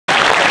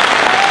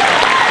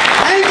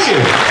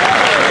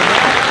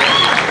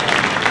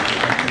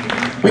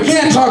We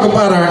can't talk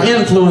about our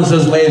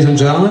influences, ladies and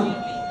gentlemen,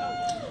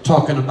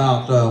 talking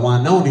about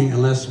Wainwright,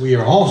 unless we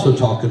are also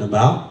talking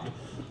about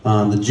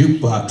the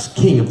jukebox,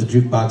 king of the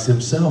jukebox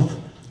himself,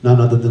 none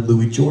other than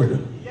Louis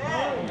Jordan.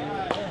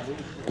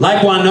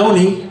 Like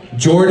Wainwright,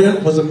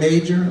 Jordan was a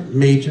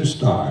major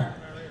star.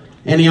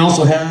 And he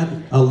also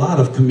had a lot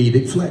of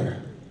comedic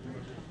flair.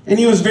 And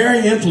he was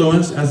very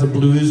influenced as a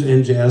blues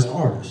and jazz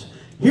artist.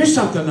 Here's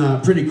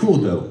something pretty cool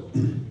though.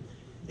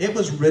 It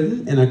was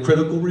written in a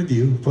critical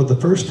review for the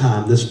first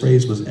time this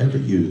phrase was ever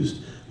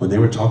used. When they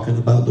were talking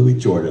about Louis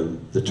Jordan,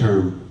 the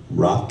term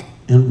rock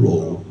and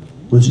roll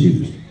was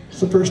used. It's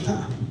the first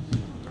time.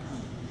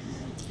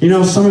 You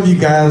know, some of you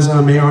guys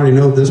may already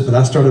know this, but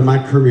I started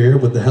my career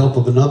with the help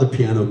of another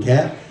piano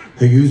cat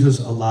who uses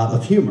a lot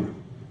of humor,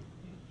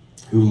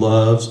 who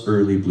loves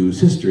early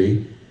blues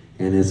history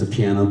and is a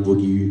piano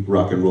boogie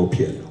rock and roll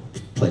piano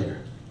player.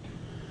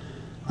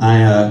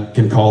 I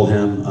can call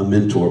him a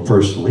mentor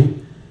personally,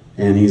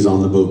 and he's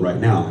on the boat right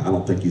now. I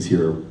don't think he's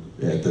here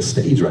at the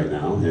stage right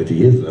now, and if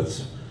he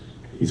is,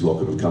 he's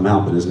welcome to come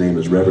out, but his name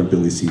is Reverend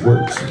Billy C.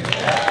 Works.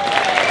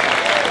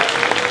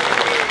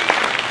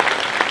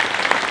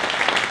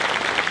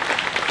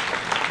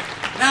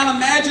 Now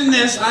imagine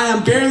this, I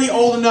am barely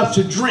old enough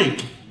to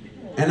drink,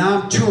 and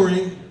I'm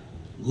touring,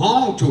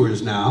 long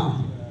tours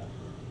now,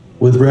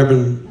 with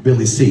Reverend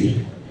Billy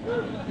C.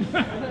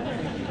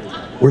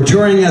 We're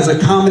touring as a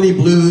comedy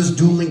blues,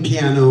 dueling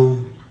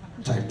piano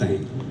type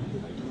thing.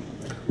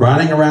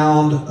 Riding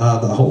around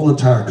the whole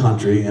entire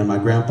country in my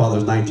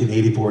grandfather's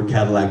 1984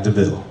 Cadillac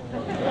DeVille.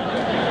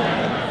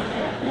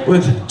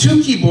 With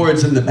 2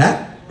 keyboards in the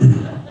back,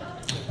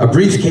 a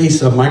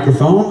briefcase of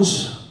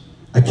microphones,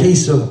 a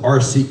case of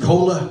RC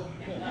Cola,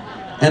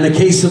 and a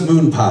case of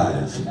moon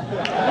pies.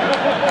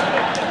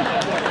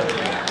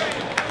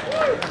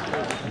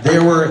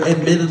 There were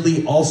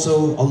admittedly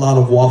also a lot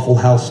of Waffle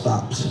House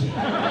stops.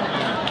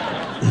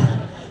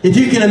 If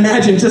you can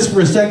imagine just for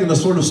a second the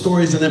sort of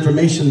stories and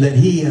information that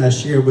he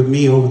shared with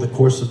me over the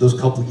course of those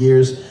couple of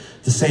years,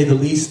 to say the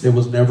least, there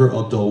was never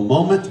a dull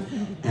moment,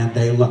 and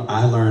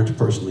I learned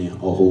personally a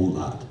whole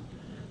lot.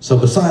 So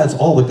besides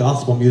all the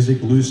gospel music,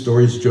 blues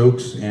stories,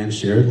 jokes, and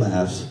shared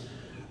laughs,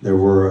 there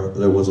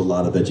was a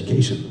lot of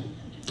education.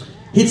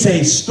 He'd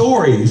say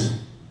stories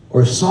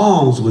or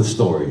songs with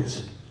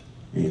stories,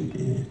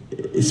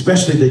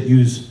 especially that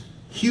use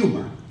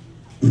humor.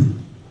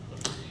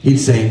 He'd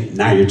say,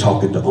 now you're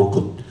talking to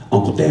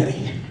Uncle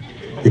Daddy.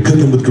 You're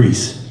cooking with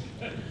grease.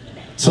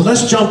 So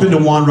let's jump into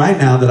one right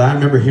now that I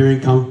remember hearing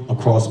come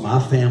across my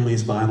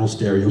family's vinyl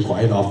stereo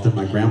quite often.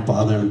 My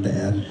grandfather and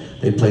dad,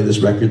 they'd play this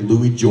record,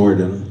 Louis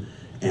Jordan.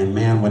 And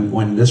man,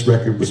 when this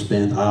record was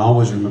spent, I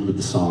always remember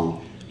the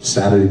song,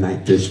 Saturday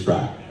Night Fish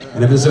Fry.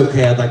 And if it's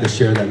okay, I'd like to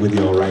share that with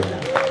you all right now.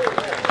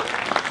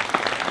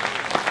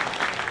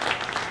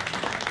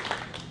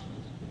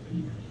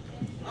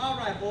 All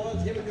right,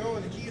 boys, here we go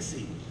in the key of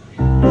C.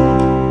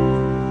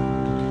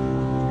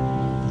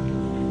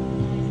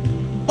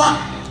 1,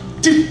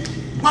 2,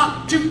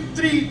 1, 2,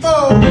 3, 4.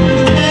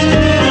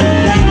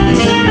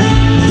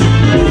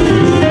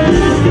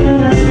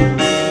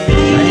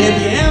 Have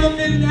you ever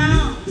been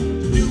down to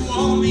New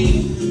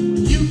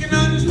Orleans? You can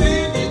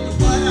understand just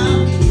what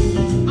I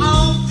mean.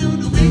 All through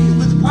the week it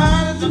was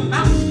quiet as a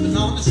mouse, but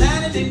on the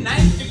Saturday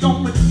night you're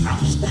going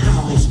house to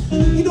house.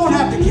 You don't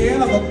have to care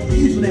about the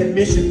usual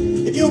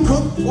admission if you're a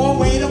cook or a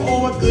waiter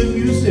or a good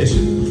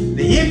musician.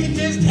 Now if you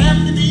just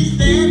have to be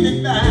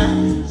standing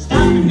by,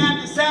 stopping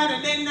at the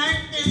Saturday night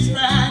fish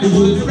fry, it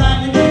was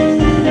rocking. It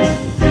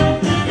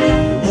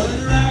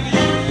was rocking.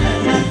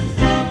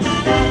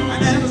 I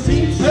never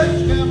seen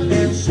such coming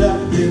and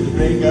shouting till the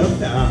break of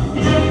dawn.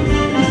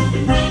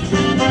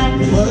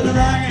 It was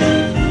rocking.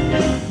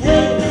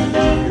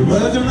 It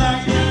was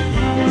rocking.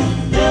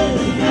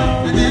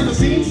 I never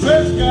seen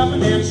such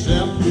coming and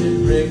shouting till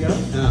the break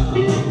of dawn.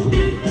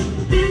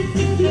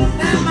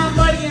 Now my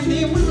buddy and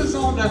me, we was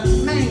on the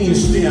main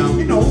stem,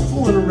 you know,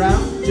 fooling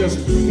around,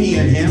 just me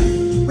and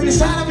him. We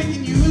decided we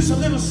could use a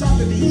little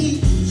something to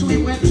eat, so we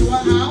went to a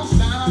house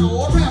down on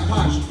Old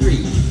Rampart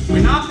Street.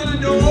 We knocked on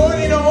the door,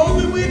 and it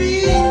opened with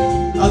me.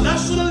 A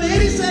nice little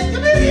lady said,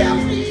 come here,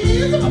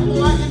 please. Oh,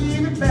 boy, I can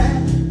give it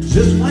back.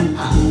 Just one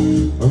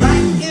eye,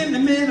 right in the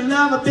middle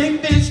of a big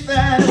fish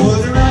fry. It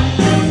was right.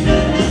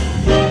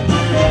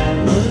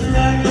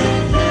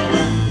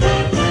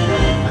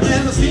 I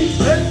never seen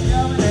such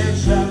coming and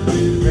shouting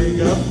till the break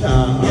of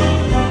dawn.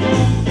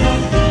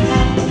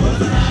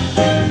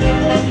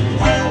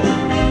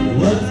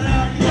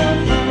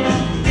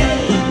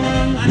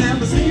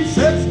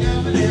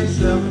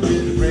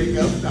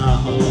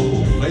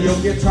 Play your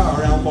guitar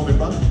around for me,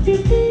 brother.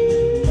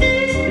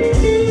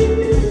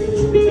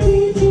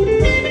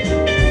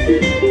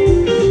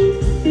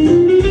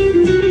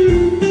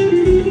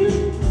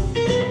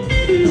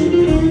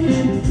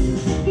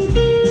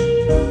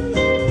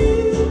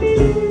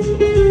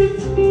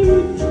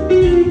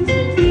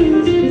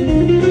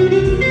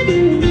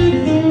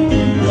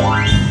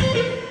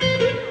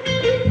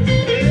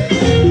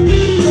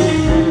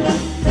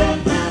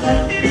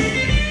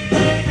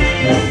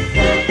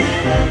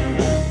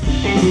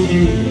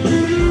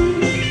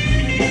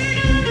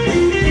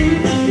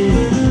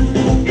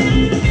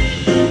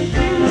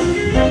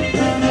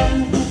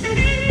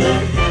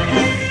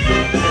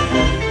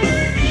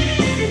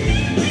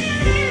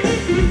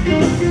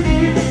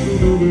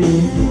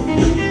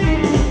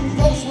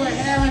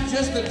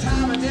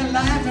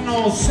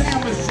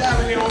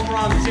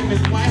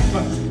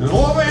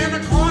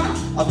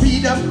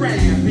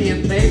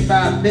 being played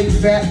by a big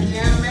fat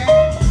piano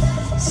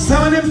man.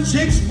 Some of them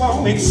chicks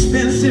wore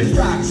expensive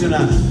rocks, and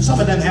some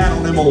of them had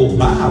on them old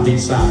Bobby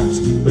socks.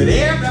 But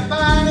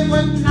everybody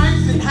was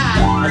nice and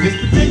high. This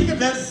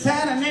particular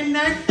Saturday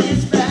night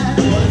is fine.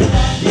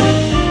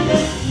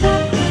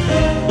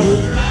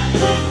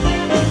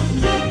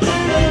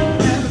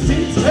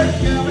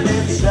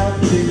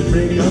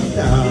 Bring us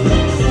down.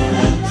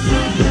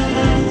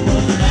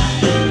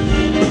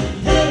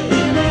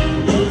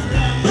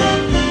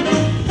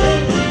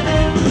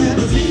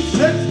 Never seen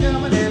church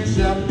coming and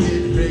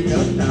shouting, bring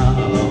us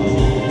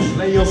down.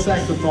 Play your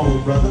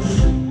saxophone, brother.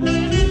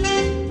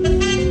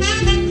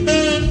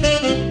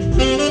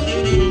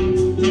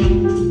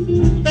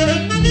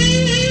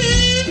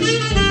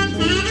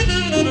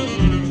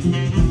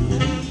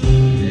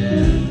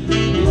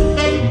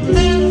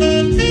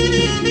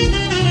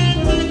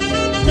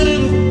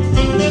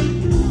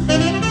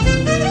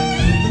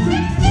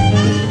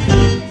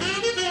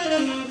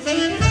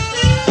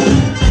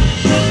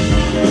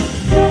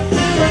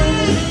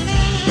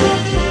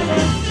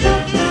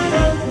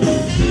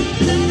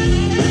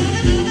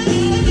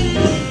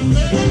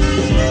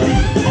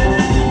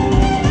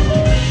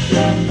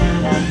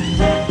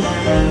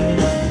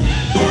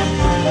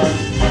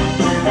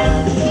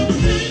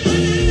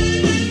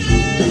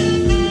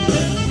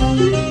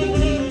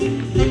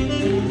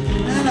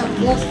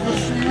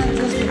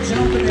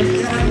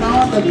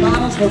 The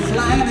bottles were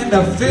flying and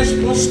the fish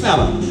was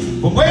smelling.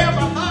 From wherever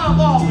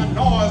all the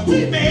noise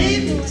we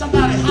made,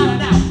 somebody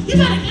hollered out, "You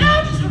better get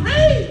out of the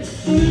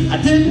rain!" I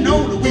didn't know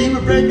that we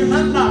were breaking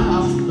my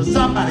law, but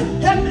somebody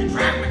helped me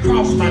drag me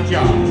across my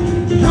jaw.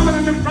 Coming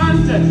in the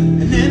front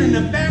and then in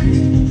the back,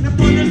 and they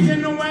put us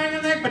in the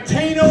wagon like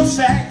potato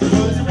sacks.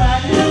 Was it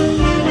right?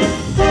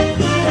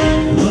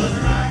 Was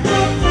it right?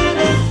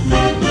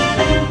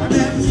 I've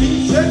never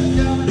seen church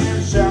coming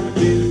and shouting,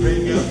 "Didn't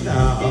bring us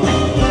down."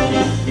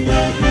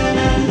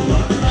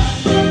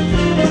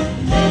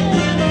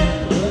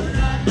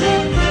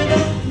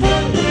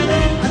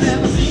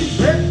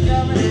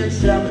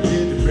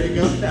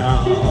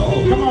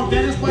 Come on,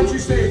 Dennis, what you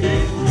say,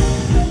 man?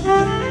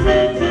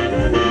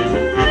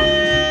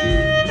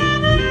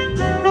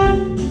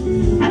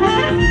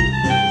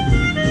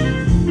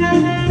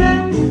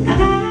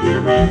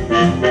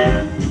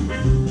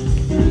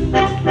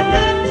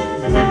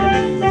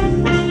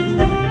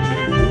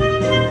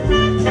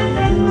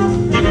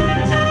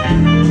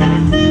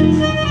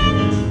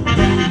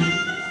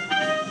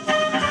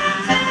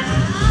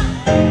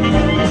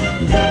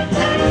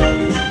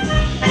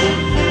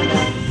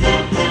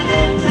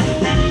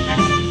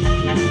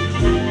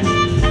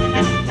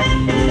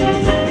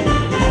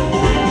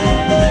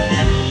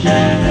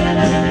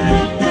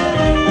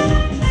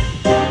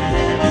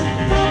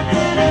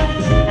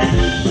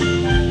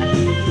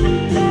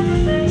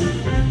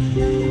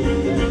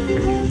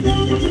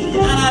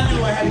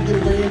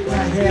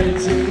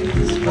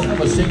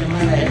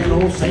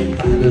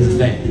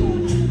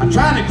 I'm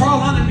trying to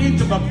crawl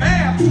underneath of a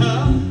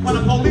bathtub when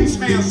a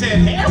policeman said,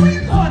 "Hey, where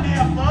you going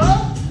there,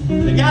 bub?"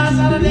 They got us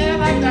out of there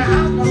like the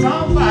house was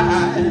on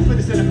fire and put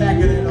us in the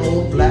back of that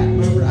old black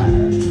Mariah.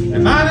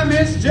 And might have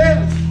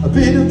misjudged a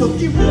bit of a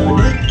few, but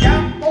they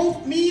got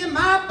both me and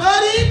my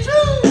buddy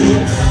too.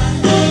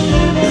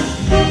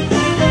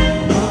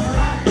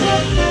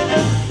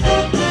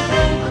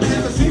 I've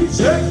never seen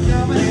church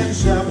coming and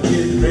shouting,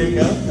 "Didn't break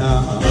up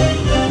now."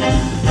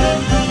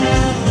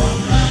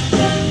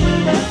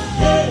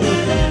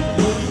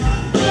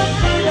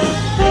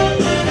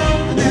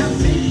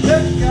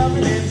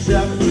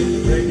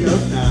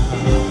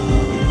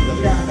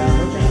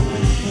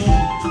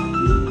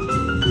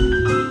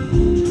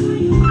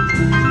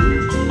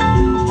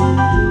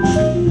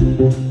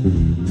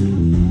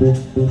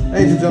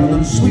 Ladies and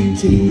gentlemen, sweet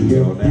tea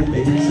on that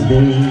bass.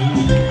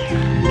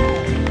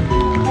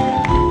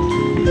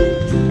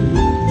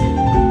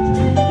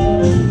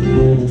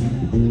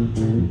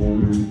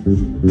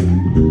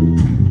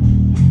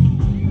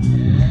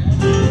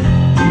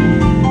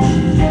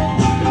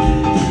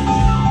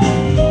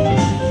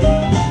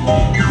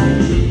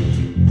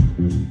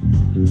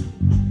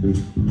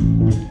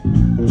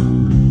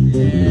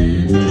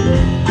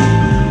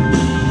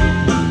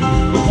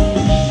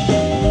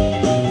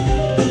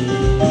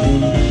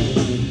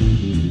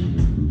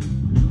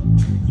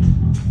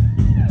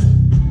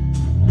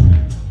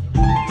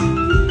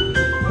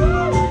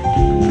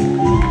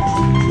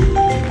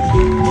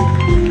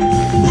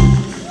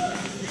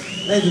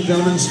 Ladies and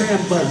gentlemen,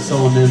 stand butts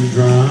on them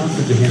drums.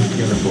 Put your hands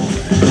together for me.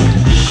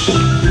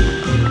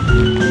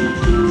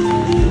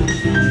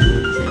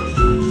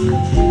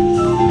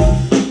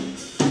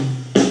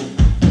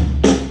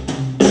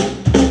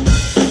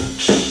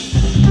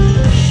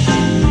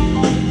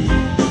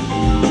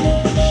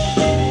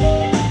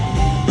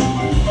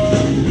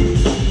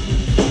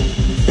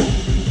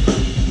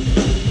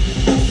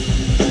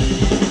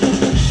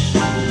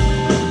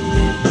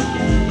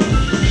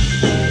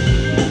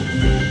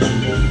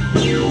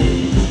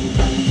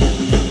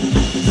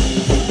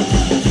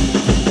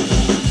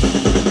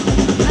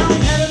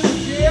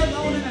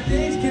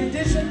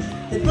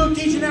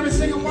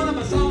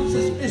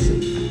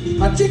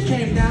 My chick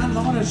came down,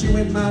 Lord, and she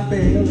went my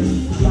bail.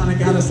 Finally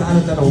got us out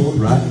of that old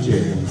rotten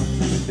jail.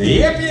 If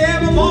you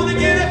ever want to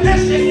get a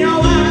fish in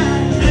your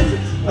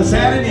eye, a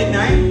Saturday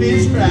night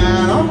fish fry,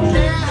 I don't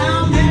care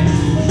how many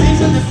fish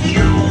in the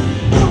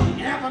field.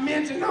 Don't ever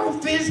mention no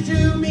fish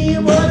to me,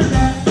 what's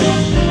that?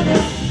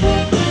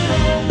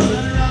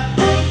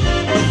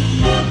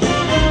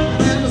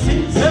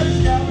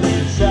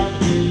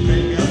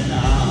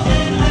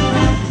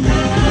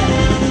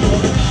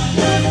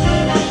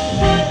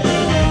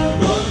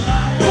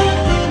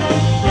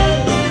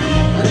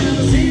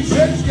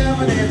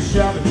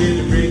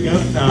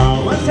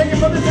 Let's take it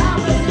from the top,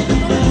 let's take it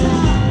from the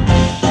top.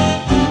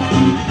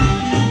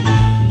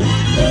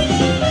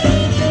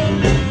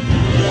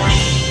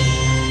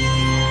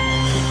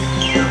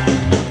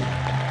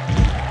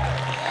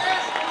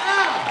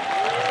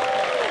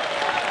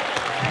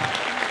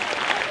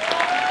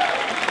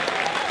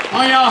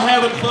 Are y'all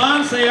having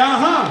fun? Say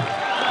uh-huh.